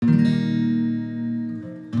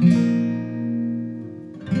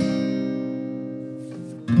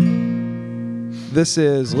This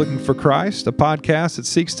is Looking for Christ, a podcast that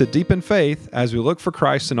seeks to deepen faith as we look for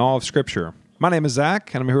Christ in all of Scripture. My name is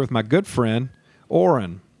Zach, and I'm here with my good friend,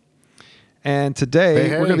 Oren. And today,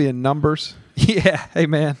 we're going to be in Numbers. Yeah, hey,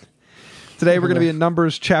 man. Today, we're going to be in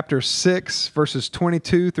Numbers chapter 6, verses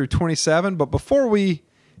 22 through 27. But before we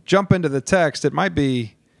jump into the text, it might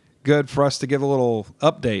be good for us to give a little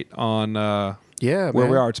update on where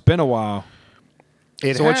we are. It's been a while.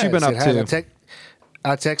 What you been up to?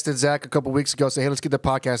 I texted Zach a couple weeks ago, said, hey, let's get the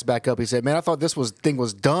podcast back up. He said, man, I thought this thing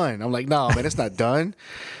was done. I'm like, no, man, it's not done.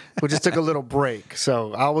 We just took a little break.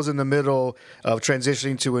 So I was in the middle of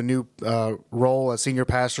transitioning to a new role as senior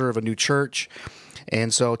pastor of a new church.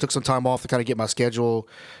 And so it took some time off to kind of get my schedule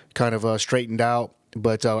kind of straightened out.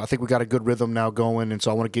 But I think we got a good rhythm now going. And so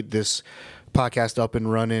I want to get this podcast up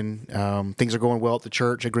and running. Things are going well at the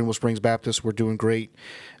church at Greenville Springs Baptist. We're doing great.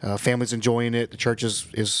 Family's enjoying it. The church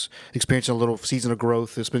is experiencing a little season of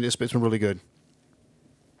growth. It's been really good.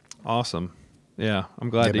 Awesome. Yeah, I'm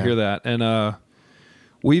glad to hear that. And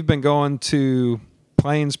we've been going to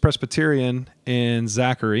Plains Presbyterian in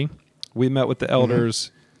Zachary. We met with the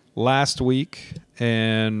elders last week,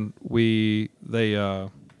 and we're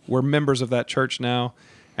members of that church now.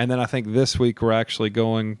 And then I think this week we're actually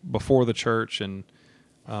going before the church, and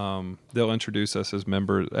they'll introduce us as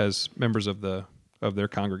members of their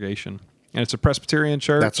congregation. And it's a Presbyterian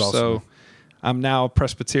church. That's awesome. So I'm now a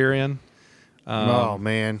Presbyterian. Oh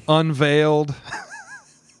man, unveiled.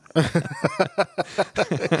 You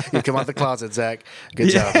come out the closet, Zach. Good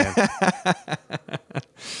job, man.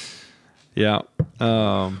 Yeah.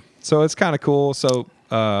 So it's kind of cool. So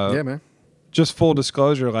yeah, man. Just full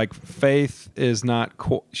disclosure, like Faith is not,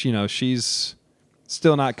 she's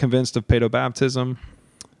still not convinced of paedobaptism.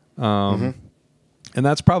 And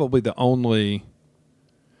that's probably the only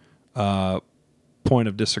point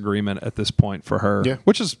of disagreement at this point for her,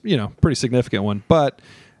 which is, pretty significant one. But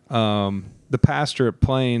the pastor at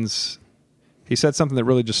Plains, he said something that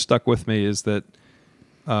really just stuck with me, is that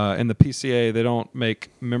in the PCA, they don't make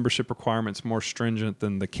membership requirements more stringent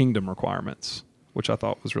than the kingdom requirements, which I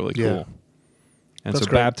thought was really cool. And that's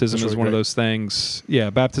so great. Baptism is one of those things.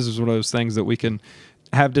 Yeah, baptism is one of those things that we can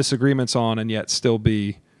have disagreements on and yet still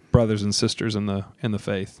be brothers and sisters in the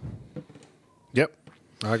faith. Yep,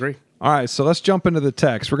 I agree. All right, so let's jump into the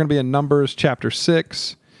text. We're going to be in Numbers chapter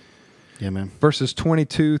 6, verses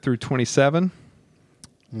 22 through 27.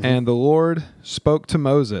 And the Lord spoke to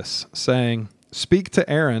Moses, saying, "Speak to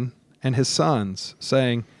Aaron and his sons,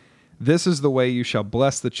 saying, this is the way you shall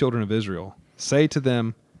bless the children of Israel. Say to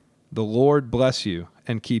them, the Lord bless you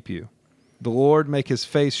and keep you. The Lord make his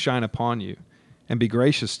face shine upon you and be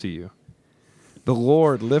gracious to you. The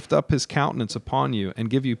Lord lift up his countenance upon you and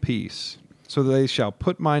give you peace, so that they shall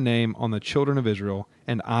put my name on the children of Israel,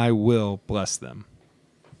 and I will bless them."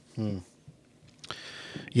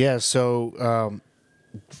 Yeah, so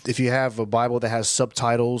if you have a Bible that has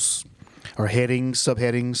subtitles or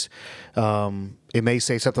subheadings, it may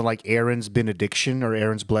say something like Aaron's benediction or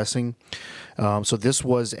Aaron's blessing. So this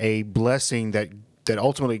was a blessing that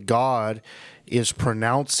ultimately God is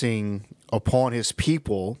pronouncing upon his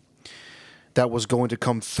people, that was going to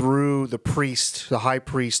come through the high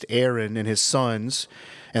priest Aaron and his sons.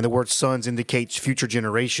 And the word sons indicates future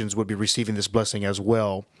generations would be receiving this blessing as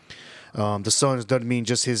well. The sons doesn't mean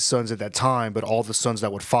just his sons at that time, but all the sons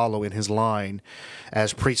that would follow in his line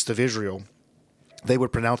as priests of Israel. They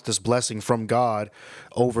would pronounce this blessing from God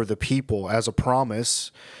over the people as a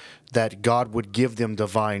promise that God would give them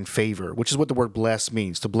divine favor, which is what the word bless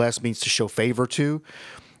means. To bless means to show favor to.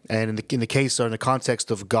 And in the case or in the context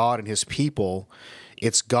of God and his people,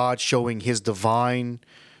 it's God showing his divine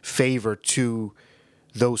favor to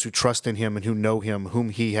those who trust in him and who know him, whom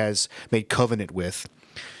he has made covenant with.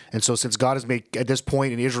 And so since God has made, at this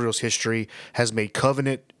point in Israel's history, has made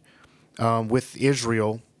covenant with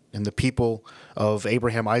Israel and the people of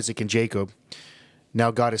Abraham, Isaac, and Jacob, now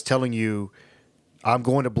God is telling you, I'm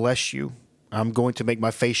going to bless you. I'm going to make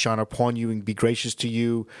my face shine upon you and be gracious to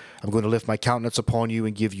you. I'm going to lift my countenance upon you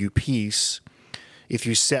and give you peace. If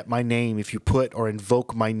you set my name, if you put or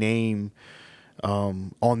invoke my name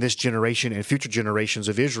on this generation and future generations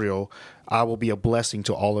of Israel, I will be a blessing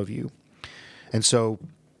to all of you. And so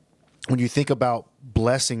when you think about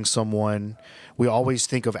blessing someone, we always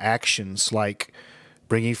think of actions like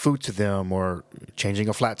bringing food to them or changing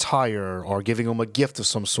a flat tire or giving them a gift of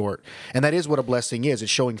some sort. And that is what a blessing is.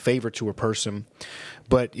 It's showing favor to a person.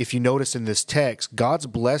 But if you notice in this text, God's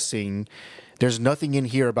blessing, there's nothing in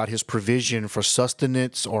here about his provision for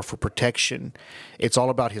sustenance or for protection. It's all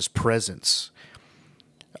about his presence.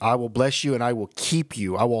 I will bless you and I will keep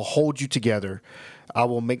you. I will hold you together. I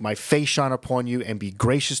will make my face shine upon you and be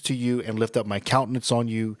gracious to you and lift up my countenance on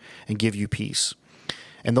you and give you peace.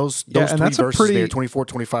 And those and three that's verses there, 24,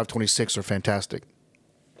 25, 26, are fantastic.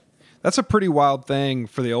 That's a pretty wild thing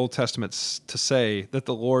for the Old Testament to say, that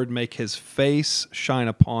the Lord make his face shine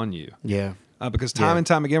upon you. Yeah. Because time and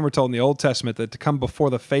time again, we're told in the Old Testament that to come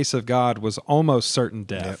before the face of God was almost certain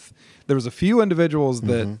death. Yep. There was a few individuals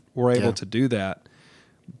that were able to do that.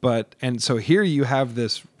 And so here you have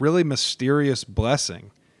this really mysterious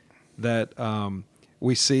blessing that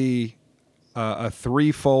we see a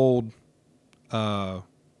threefold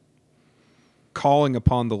calling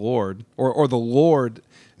upon the Lord, or the Lord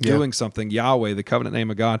doing something, Yahweh, the covenant name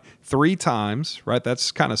of God, 3 times, right?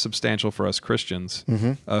 That's kind of substantial for us Christians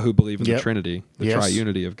who believe in the Trinity, the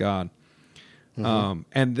triunity of God.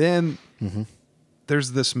 And then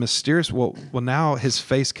there's this mysterious, well, now his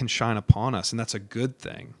face can shine upon us, and that's a good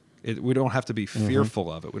thing. We don't have to be fearful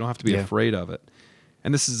of it. We don't have to be afraid of it.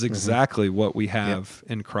 And this is exactly what we have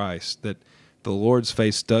in Christ, that the Lord's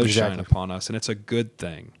face does shine upon us, and it's a good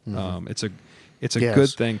thing. It's a good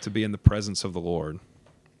thing to be in the presence of the Lord.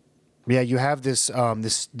 Yeah, you have this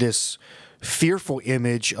this fearful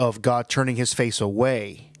image of God turning his face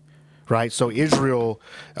away, right? So Israel,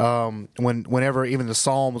 whenever, even the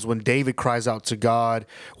Psalms, when David cries out to God,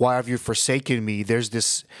 "Why have you forsaken me?" There's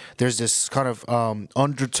this kind of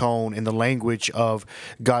undertone in the language of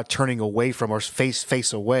God turning away from, or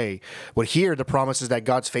face away. But here, the promise is that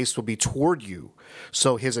God's face will be toward you.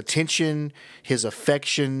 So his attention, his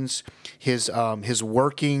affections, his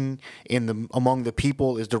working among the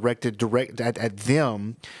people is directed at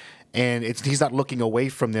them. And he's not looking away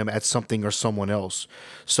from them at something or someone else.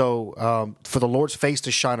 So for the Lord's face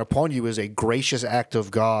to shine upon you is a gracious act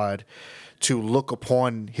of God to look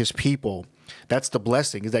upon his people. That's the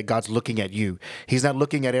blessing, is that God's looking at you. He's not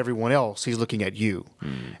looking at everyone else. He's looking at you.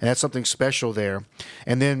 And that's something special there.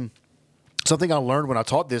 And then something I learned when I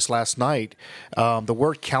taught this last night, the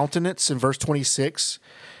word countenance in verse 26.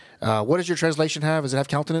 What does your translation have? Does it have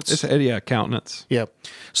countenance? It's countenance. Yeah.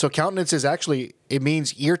 So countenance is actually, it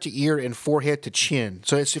means ear to ear and forehead to chin.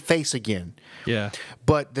 So it's your face again. Yeah.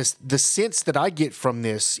 But the sense that I get from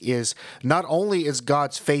this is, not only is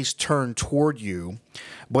God's face turned toward you,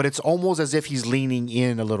 but it's almost as if he's leaning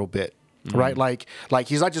in a little bit. Right? Like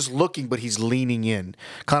he's not just looking, but he's leaning in.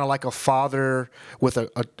 Kind of like a father with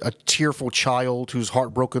a tearful child who's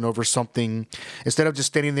heartbroken over something. Instead of just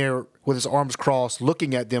standing there with his arms crossed,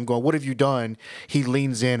 looking at them, going, "What have you done?" He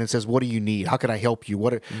leans in and says, "What do you need? How can I help you?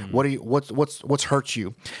 What's hurt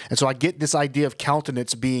you?" And so I get this idea of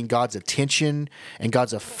countenance being God's attention and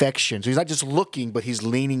God's affection. So he's not just looking, but he's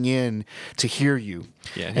leaning in to hear you.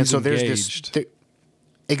 Yeah, and so engaged. there's this.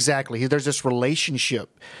 Exactly. There's this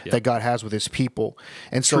relationship that God has with his people.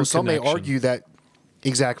 And so some may argue that,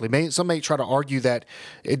 some may try to argue that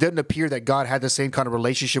it doesn't appear that God had the same kind of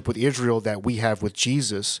relationship with Israel that we have with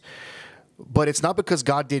Jesus. But it's not because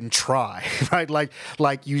God didn't try, right?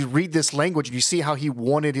 Like you read this language and you see how he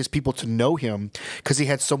wanted his people to know him, because he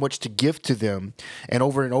had so much to give to them. And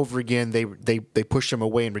over again, they pushed him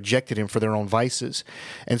away and rejected him for their own vices.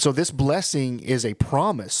 And so this blessing is a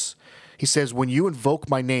promise. He says, when you invoke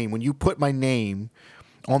my name, when you put my name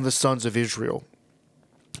on the sons of Israel,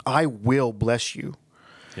 I will bless you.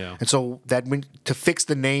 Yeah. And so to fix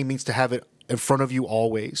the name means to have it in front of you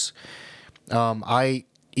always. I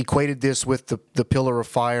equated this with the pillar of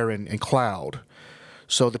fire and cloud.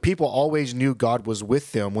 So the people always knew God was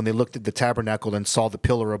with them when they looked at the tabernacle and saw the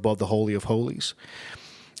pillar above the Holy of Holies.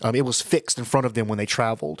 It was fixed in front of them when they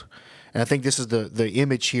traveled. And I think this is the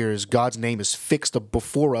image here, is God's name is fixed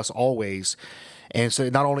before us always. And so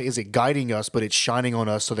not only is it guiding us, but it's shining on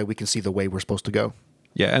us so that we can see the way we're supposed to go.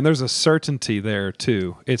 Yeah, and there's a certainty there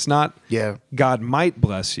too. It's not God might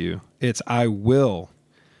bless you. It's I will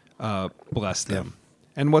bless them.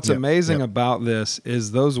 Yeah. And what's amazing about this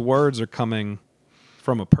is those words are coming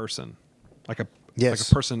from a person, like a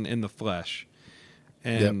person in the flesh.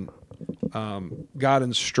 And God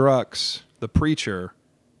instructs the preacher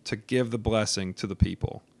to give the blessing to the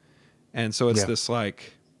people. And so it's this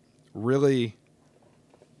like really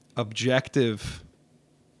objective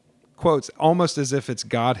quotes, almost as if it's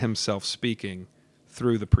God himself speaking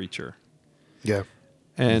through the preacher. Yeah.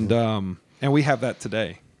 And and we have that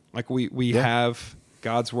today. Like we have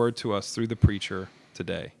God's word to us through the preacher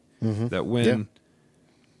today. That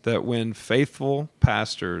when faithful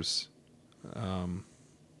pastors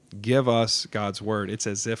give us God's word, it's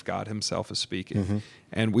as if God himself is speaking.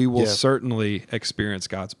 And we will certainly experience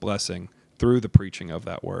God's blessing through the preaching of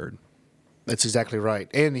that word. That's exactly right.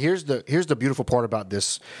 And here's the beautiful part about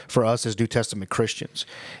this for us as New Testament Christians.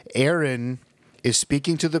 Aaron is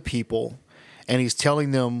speaking to the people, and he's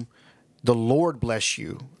telling them, the Lord bless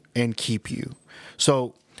you and keep you.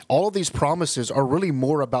 So all of these promises are really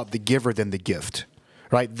more about the giver than the gift,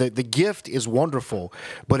 right? The gift is wonderful,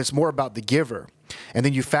 but it's more about the giver. And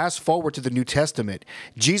then you fast forward to the New Testament.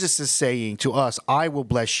 Jesus is saying to us, I will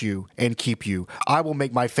bless you and keep you. I will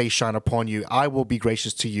make my face shine upon you. I will be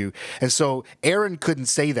gracious to you. And so Aaron couldn't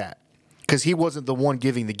say that because he wasn't the one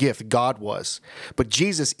giving the gift. God was. But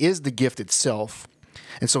Jesus is the gift itself.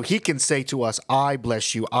 And so he can say to us, I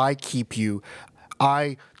bless you. I keep you.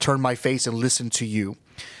 I turn my face and listen to you.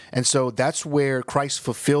 And so that's where Christ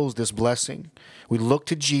fulfills this blessing. We look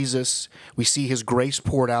to Jesus. We see his grace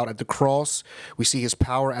poured out at the cross. We see his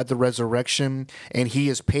power at the resurrection, and he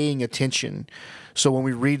is paying attention. So when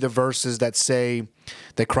we read the verses that say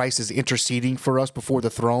that Christ is interceding for us before the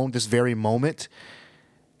throne this very moment,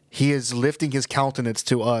 he is lifting his countenance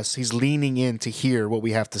to us. He's leaning in to hear what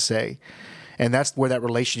we have to say. And that's where that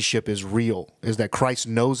relationship is real, is that Christ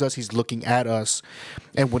knows us. He's looking at us.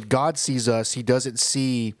 And when God sees us, he doesn't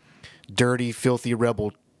see dirty, filthy,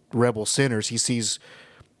 rebel sinners. He sees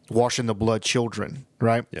washing the blood children,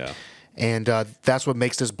 right? Yeah. And that's what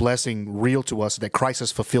makes this blessing real to us, that Christ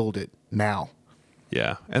has fulfilled it now.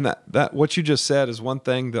 Yeah. And that what you just said is one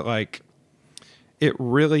thing that, like, it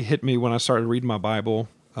really hit me when I started reading my Bible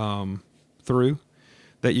through.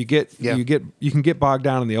 That you can get bogged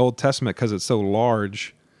down in the Old Testament because it's so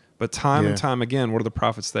large, but time and time again, what do the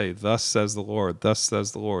prophets say? Thus says the Lord, thus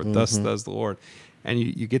says the Lord, thus says the Lord. And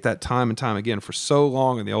you get that time and time again for so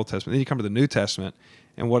long in the Old Testament. Then you come to the New Testament,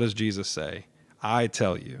 and what does Jesus say? I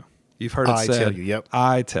tell you. You've heard it said, I tell you, yep.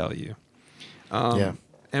 I tell you.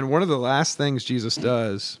 And one of the last things Jesus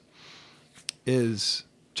does is,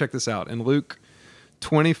 check this out, in Luke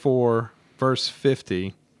 24, verse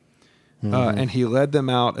 50, and he led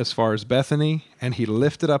them out as far as Bethany, and he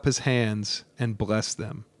lifted up his hands and blessed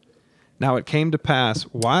them. Now it came to pass,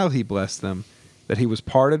 while he blessed them, that he was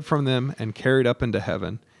parted from them and carried up into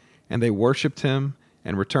heaven. And they worshipped him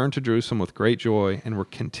and returned to Jerusalem with great joy and were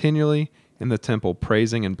continually in the temple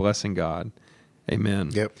praising and blessing God. Amen.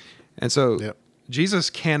 Yep. And so Jesus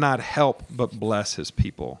cannot help but bless his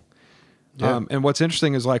people. Yep. And what's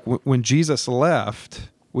interesting is, like, when Jesus left,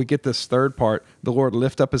 we get this third part, the Lord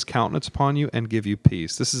lift up his countenance upon you and give you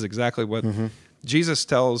peace. This is exactly what Jesus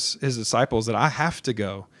tells his disciples, that I have to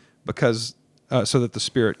go because so that the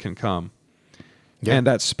Spirit can come. Yeah. And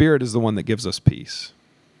that Spirit is the one that gives us peace.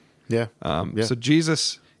 So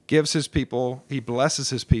Jesus gives his people, he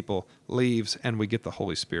blesses his people, leaves, and we get the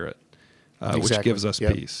Holy Spirit, which gives us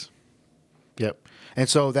peace. Yep. And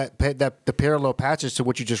so that the parallel passage to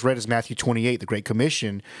what you just read is Matthew 28, the Great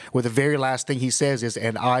Commission, where the very last thing he says is,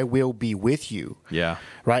 and I will be with you. Yeah.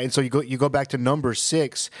 Right? And so you go back to Numbers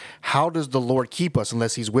 6. How does the Lord keep us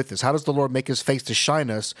unless he's with us? How does the Lord make his face to shine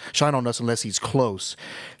on us unless he's close?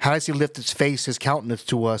 How does he lift his face, his countenance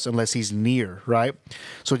to us unless he's near, right?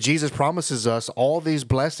 So Jesus promises us all these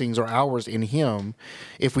blessings are ours in him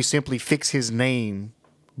if we simply fix his name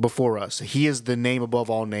before us. He is the name above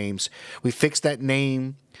all names. We fix that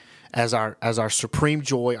name as our supreme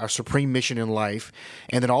joy, our supreme mission in life,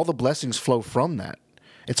 and then all the blessings flow from that.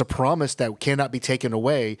 It's a promise that cannot be taken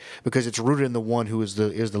away because it's rooted in the one who is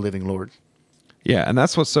the living Lord. Yeah, and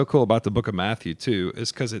that's what's so cool about the book of Matthew too,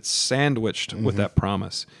 is because it's sandwiched with that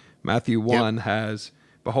promise. Matthew 1 has,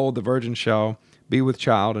 behold, the virgin shall be with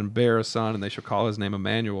child and bear a son, and they shall call his name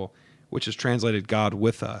Emmanuel, which is translated God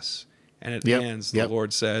with us. And it ends, the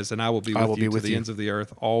Lord says, and I will be with you to the ends of the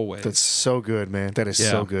earth always. That's so good, man. That is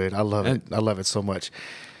so good. I love it. I love it so much.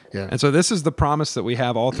 Yeah. And so this is the promise that we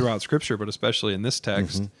have all throughout Scripture, but especially in this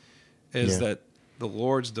text, is that the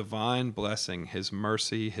Lord's divine blessing, his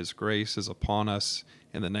mercy, his grace is upon us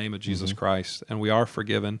in the name of Jesus Christ. And we are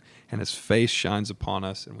forgiven, and his face shines upon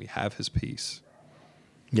us, and we have his peace.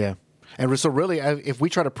 Yeah. And so really, if we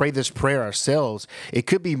try to pray this prayer ourselves, it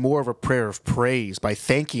could be more of a prayer of praise by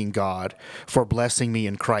thanking God for blessing me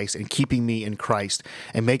in Christ and keeping me in Christ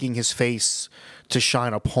and making his face to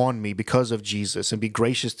shine upon me because of Jesus and be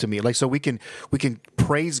gracious to me. Like, so we can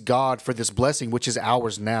praise God for this blessing, which is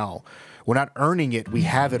ours now. We're not earning it. We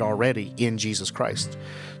have it already in Jesus Christ.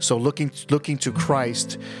 So looking to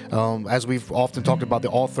Christ, as we've often talked about,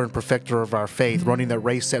 the author and perfecter of our faith, running that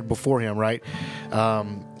race set before him, right?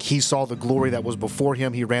 He saw the glory that was before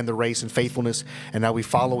him. He ran the race in faithfulness, and now we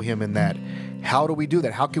follow him in that. How do we do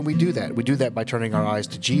that? How can we do that? We do that by turning our eyes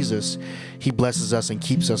to Jesus. He blesses us and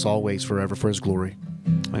keeps us always forever for his glory.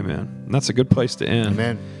 Amen. And that's a good place to end.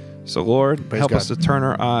 Amen. So, Lord, Praise help God. us to turn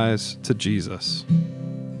our eyes to Jesus.